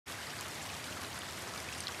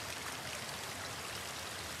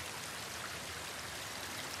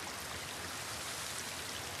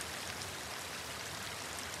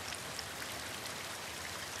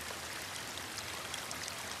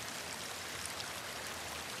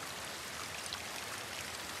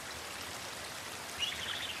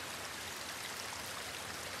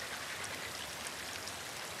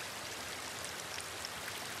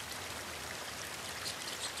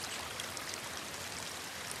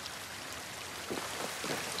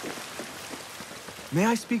May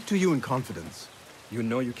I speak to you in confidence? You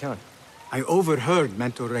know you can. I overheard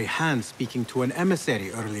Mentor Rayhan speaking to an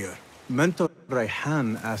emissary earlier. Mentor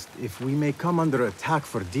Rayhan asked if we may come under attack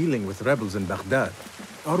for dealing with rebels in Baghdad.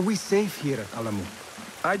 Are we safe here at Alamut?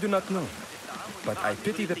 I do not know, but I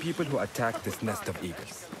pity the people who attack this nest of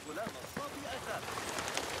eagles.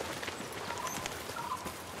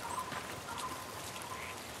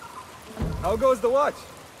 How goes the watch?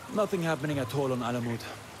 Nothing happening at all on Alamut,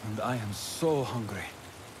 and I am so hungry.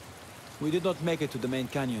 We did not make it to the main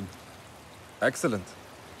canyon. Excellent.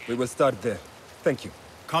 We will start there. Thank you.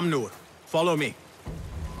 Come, Noor. Follow me.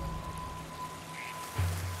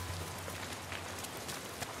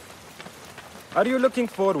 Are you looking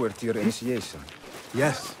forward to your initiation?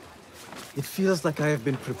 Yes. It feels like I have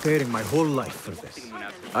been preparing my whole life for this.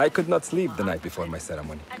 I could not sleep the night before my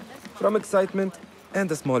ceremony. From excitement and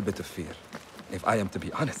a small bit of fear, if I am to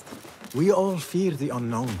be honest. We all fear the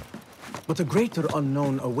unknown. But a greater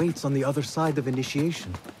unknown awaits on the other side of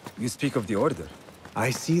initiation. You speak of the Order.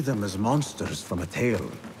 I see them as monsters from a tale,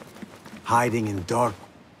 hiding in dark.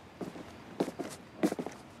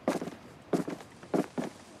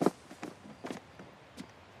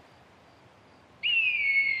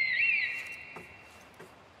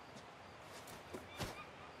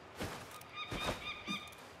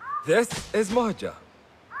 This is Moja.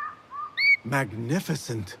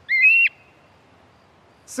 Magnificent.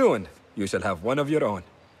 Soon, you shall have one of your own.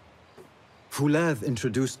 Fulad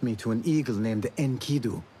introduced me to an eagle named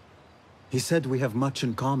Enkidu. He said we have much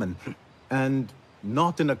in common, and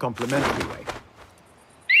not in a complimentary way.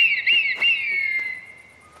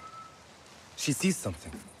 She sees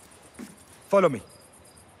something. Follow me.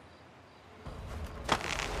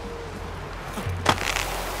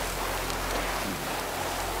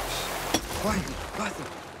 Quiet, Basil.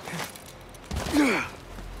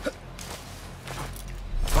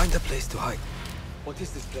 Find a place to hide. What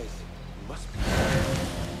is this place? We must be...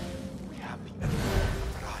 We have the enemy.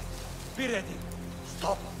 Right. Be ready!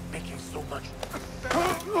 Stop making so much.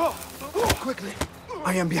 Quickly.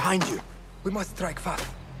 I am behind you. We must strike fast.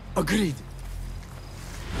 Agreed.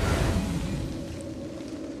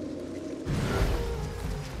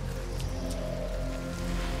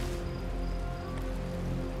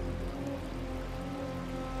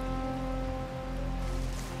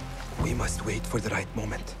 We must wait for the right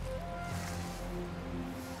moment.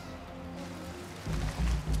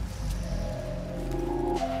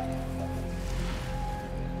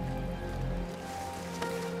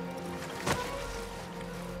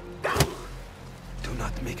 Do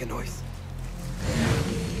not make a noise.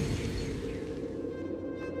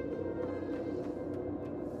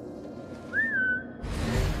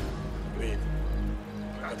 Green,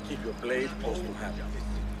 try to keep your blade close to hand.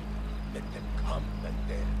 Let them come and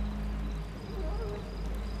then.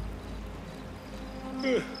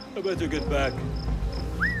 I better get back.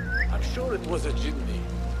 I'm sure it was a jinni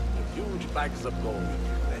with huge bags of gold.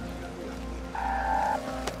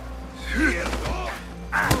 Here, go!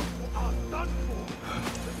 Done for!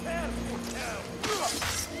 Prepare for hell!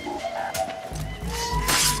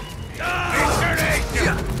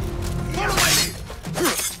 Follow my lead!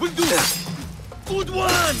 We'll do it! Good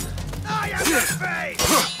one! I am your fate!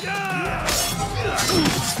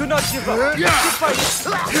 Do not give up! Keep fighting!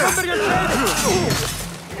 Remember your training!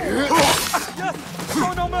 Yes!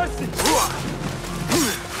 Show no mercy!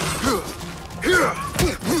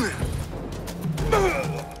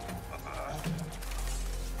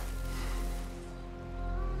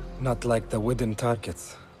 Not like the wooden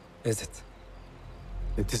targets, is it?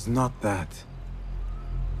 It is not that.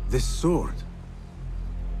 This sword.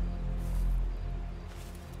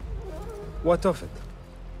 What of it?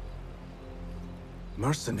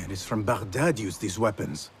 Mercenaries from Baghdad use these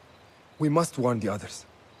weapons. We must warn the others.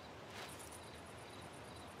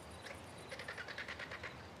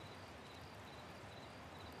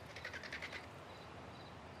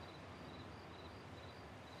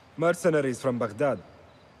 Mercenaries from Baghdad.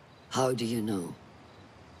 How do you know?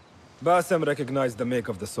 Bassem recognized the make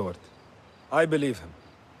of the sword. I believe him.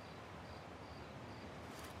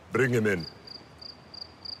 Bring him in.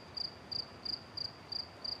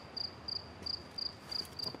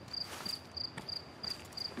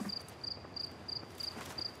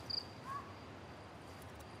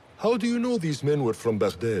 How do you know these men were from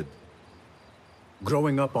Baghdad?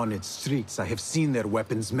 Growing up on its streets, I have seen their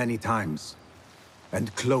weapons many times.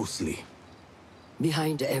 And closely.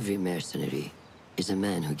 Behind every mercenary is a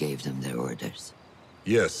man who gave them their orders.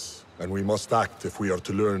 Yes, and we must act if we are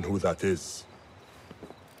to learn who that is.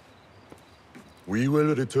 We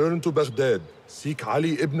will return to Baghdad, seek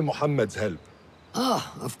Ali ibn Muhammad's help.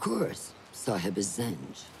 Ah, of course. Sahib is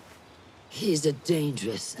Zenj. He's a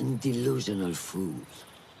dangerous and delusional fool.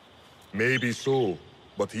 Maybe so,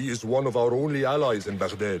 but he is one of our only allies in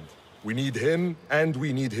Baghdad. We need him, and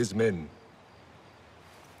we need his men.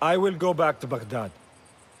 I will go back to Baghdad.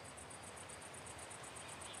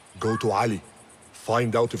 Go to Ali.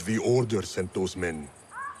 Find out if the Order sent those men.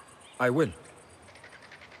 I will.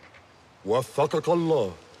 وفقك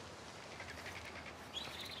الله.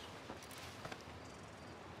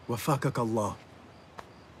 وفقك الله.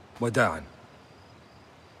 وداعا.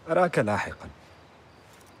 أراك لاحقا.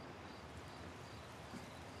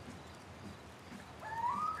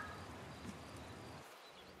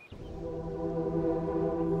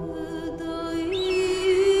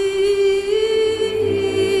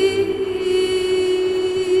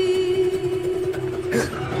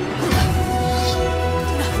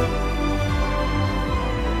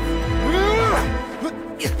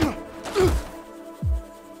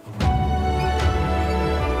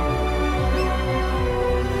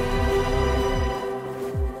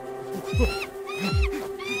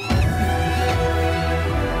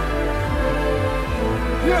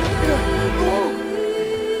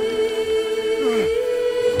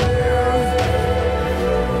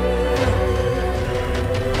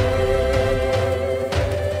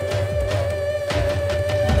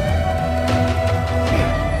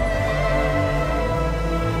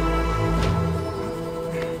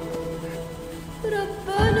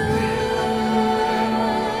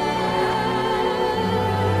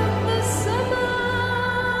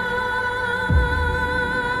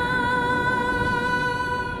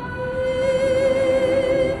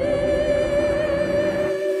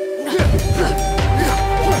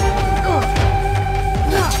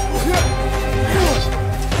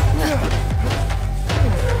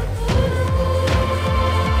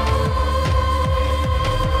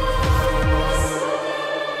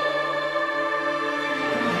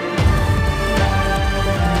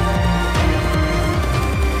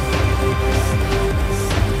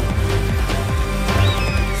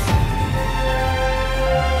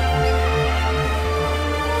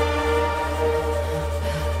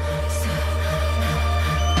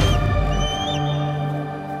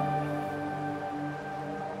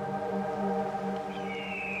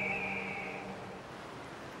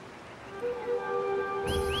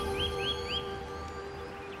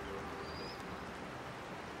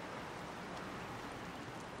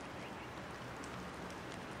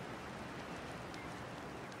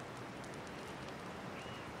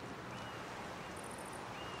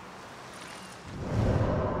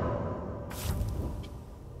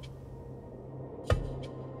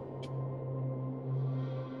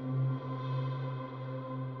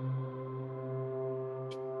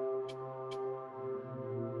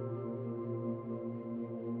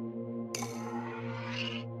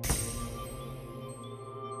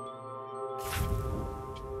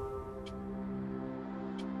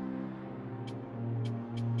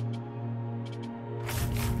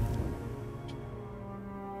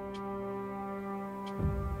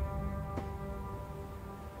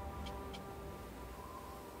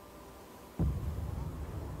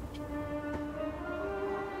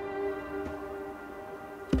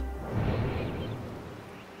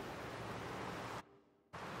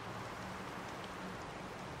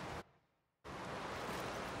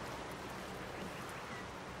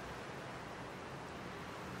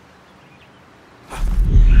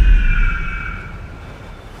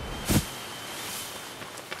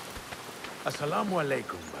 Assalamu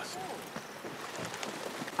alaikum, Basim.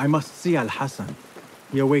 I must see Al-Hassan.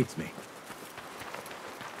 He awaits me.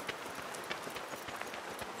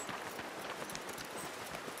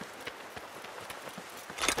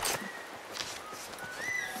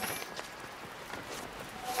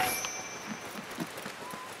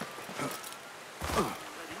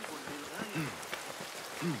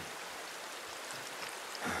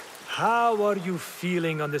 How are you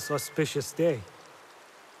feeling on this auspicious day?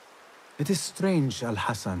 It is strange,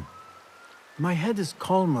 Al-Hassan. My head is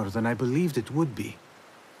calmer than I believed it would be.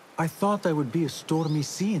 I thought I would be a stormy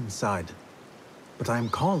sea inside. But I am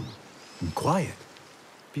calm and quiet.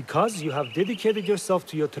 Because you have dedicated yourself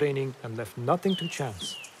to your training and left nothing to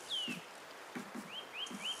chance.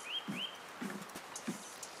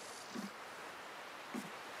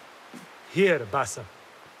 Here, Basim.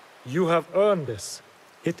 You have earned this.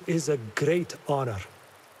 It is a great honor.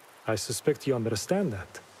 I suspect you understand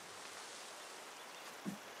that.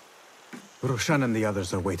 Roshan and the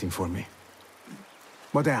others are waiting for me.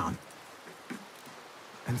 Wada'an.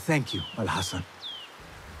 And thank you, Al-Hassan.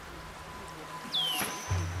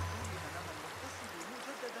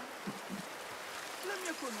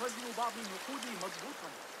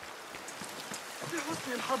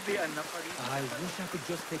 I wish I could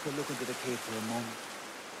just take a look into the cave for a moment.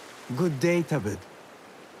 Good day, Tabid.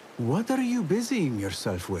 What are you busying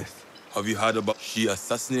yourself with? Have you heard about... She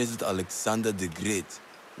assassinated Alexander the Great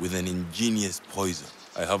with an ingenious poison.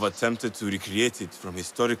 I have attempted to recreate it from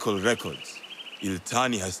historical records.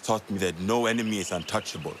 Iltani has taught me that no enemy is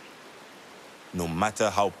untouchable, no matter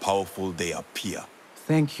how powerful they appear.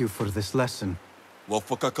 Thank you for this lesson.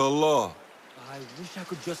 Wafakak Allah. I wish I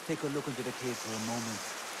could just take a look into the cave for a moment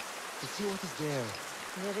to see what is there.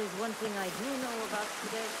 There is one thing I do know about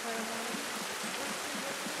today's ceremony.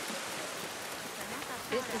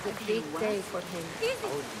 This is a big day for him.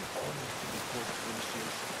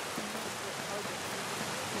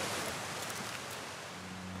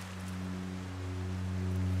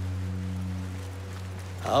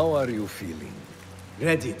 How are you feeling?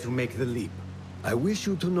 Ready to make the leap. I wish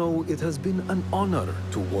you to know it has been an honor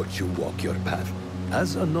to watch you walk your path,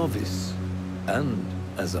 as a novice and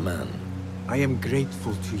as a man. I am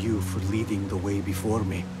grateful to you for leading the way before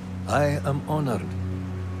me. I am honored.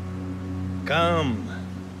 Come,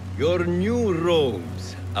 your new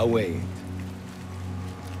robes await.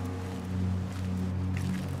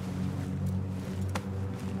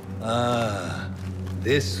 Ah,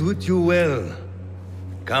 they suit you well.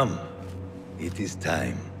 Come, it is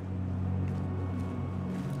time.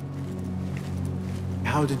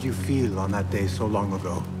 How did you feel on that day so long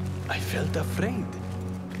ago? I felt afraid.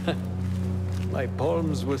 My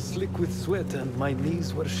palms were slick with sweat and my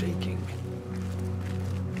knees were shaking.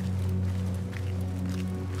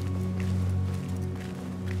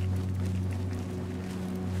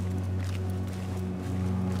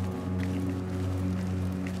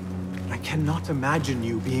 I cannot imagine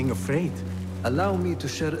you being afraid. Allow me to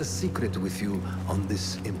share a secret with you on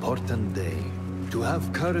this important day. To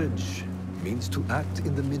have courage means to act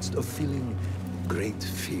in the midst of feeling great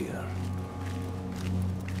fear.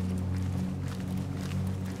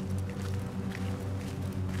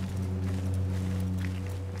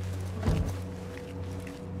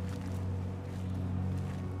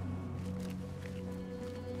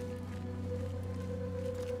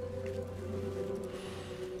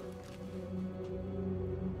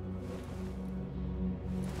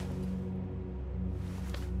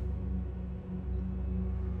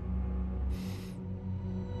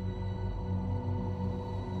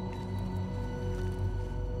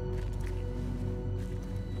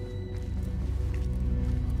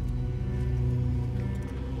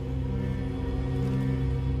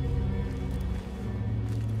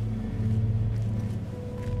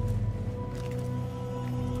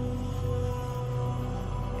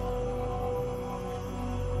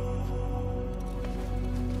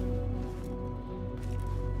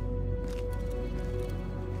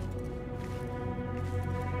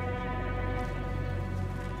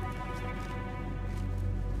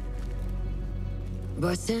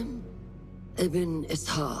 Basim ibn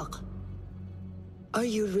Ishaq, are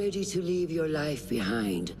you ready to leave your life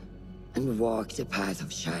behind and walk the path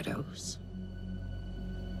of shadows?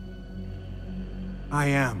 I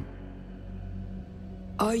am.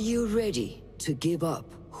 Are you ready to give up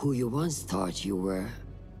who you once thought you were?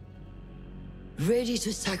 Ready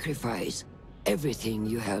to sacrifice everything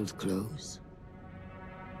you held close?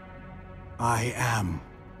 I am.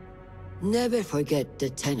 Never forget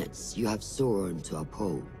the tenets you have sworn to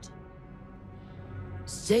uphold.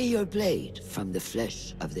 Stay your blade from the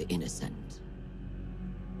flesh of the innocent.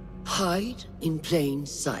 Hide in plain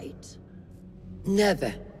sight.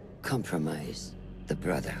 Never compromise the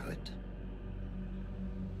Brotherhood.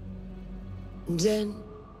 Then,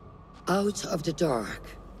 out of the dark,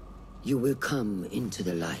 you will come into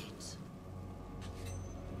the light.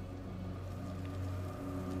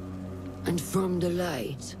 And from the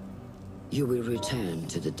light, you will return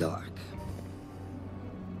to the dark.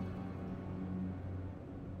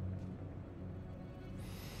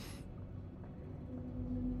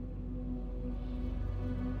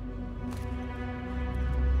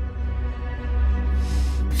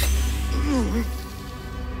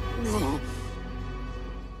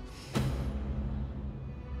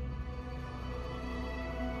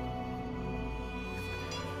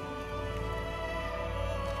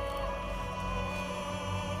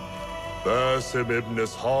 Basim ibn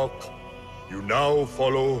Ishaq, you now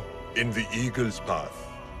follow in the Eagle's path.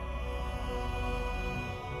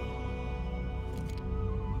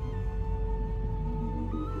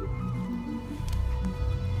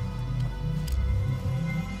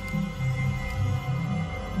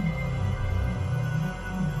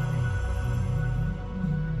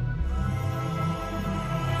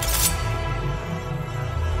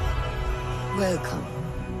 Welcome,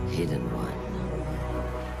 Hidden One.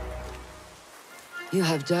 You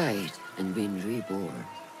have died and been reborn.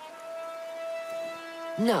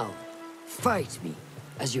 Now, fight me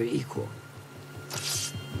as your equal.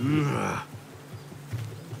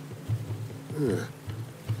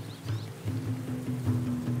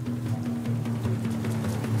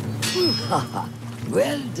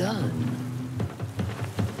 Well done.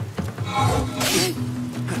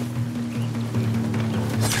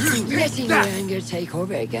 Letting your anger take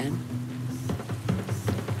over again.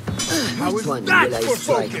 Which one will I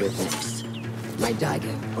strike with next? My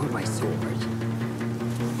dagger or my sword?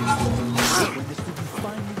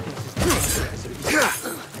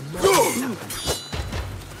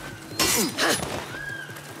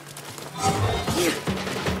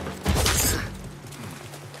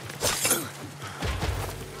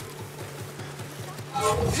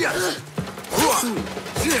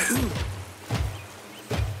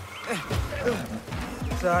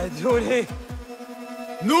 ساعدوني.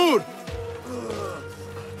 Noor!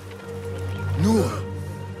 Noor!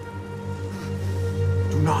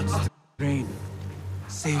 Do not strain.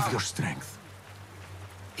 Save your strength.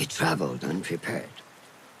 He traveled unprepared.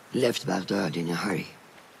 Left Baghdad in a hurry.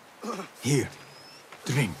 Here,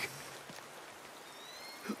 drink.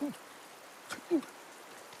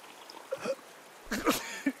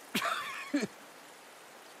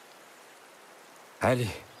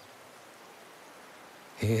 Ali.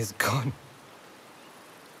 He is gone.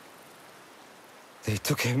 They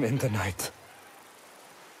took him in the night.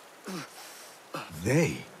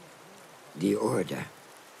 They? The Order.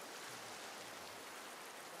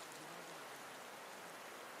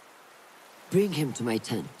 Bring him to my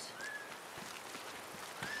tent.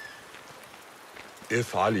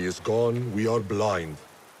 If Ali is gone, we are blind.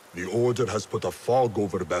 The Order has put a fog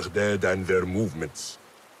over Baghdad and their movements.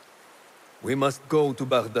 We must go to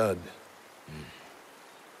Baghdad.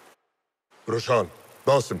 Roshan,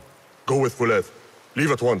 Basim, go with Fulad.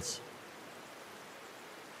 Leave at once.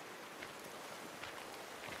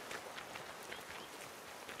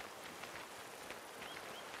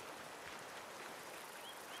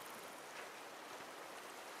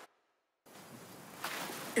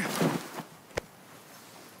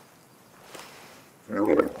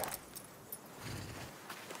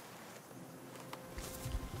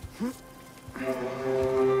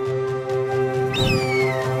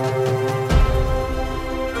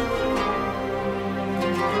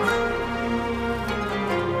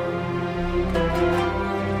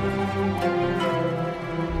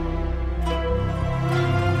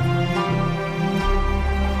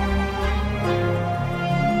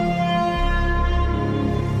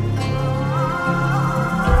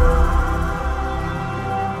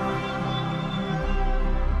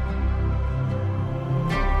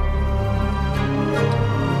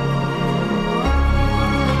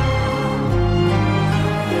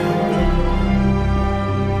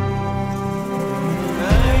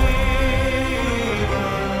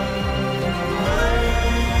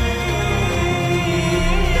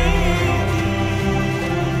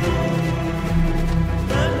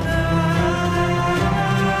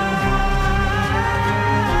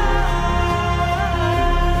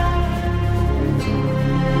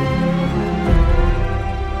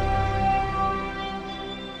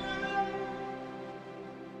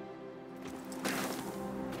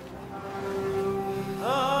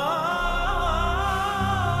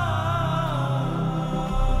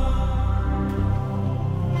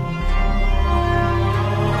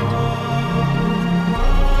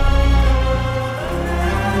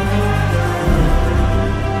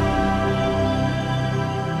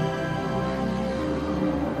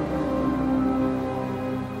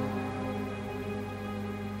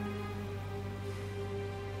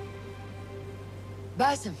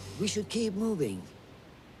 Basim, we should keep moving.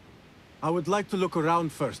 I would like to look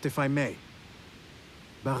around first, if I may.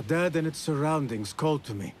 Baghdad and its surroundings call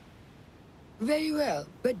to me. Very well,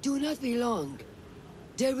 but do not be long.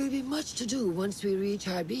 There will be much to do once we reach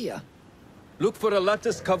Harbiya. Look for a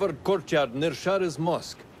lattice-covered courtyard near Shah's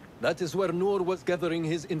mosque. That is where Noor was gathering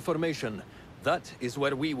his information. That is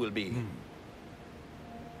where we will be.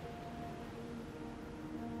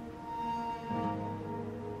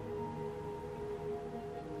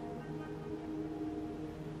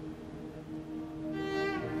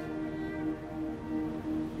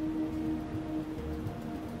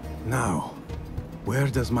 Now, where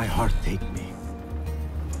does my heart take me?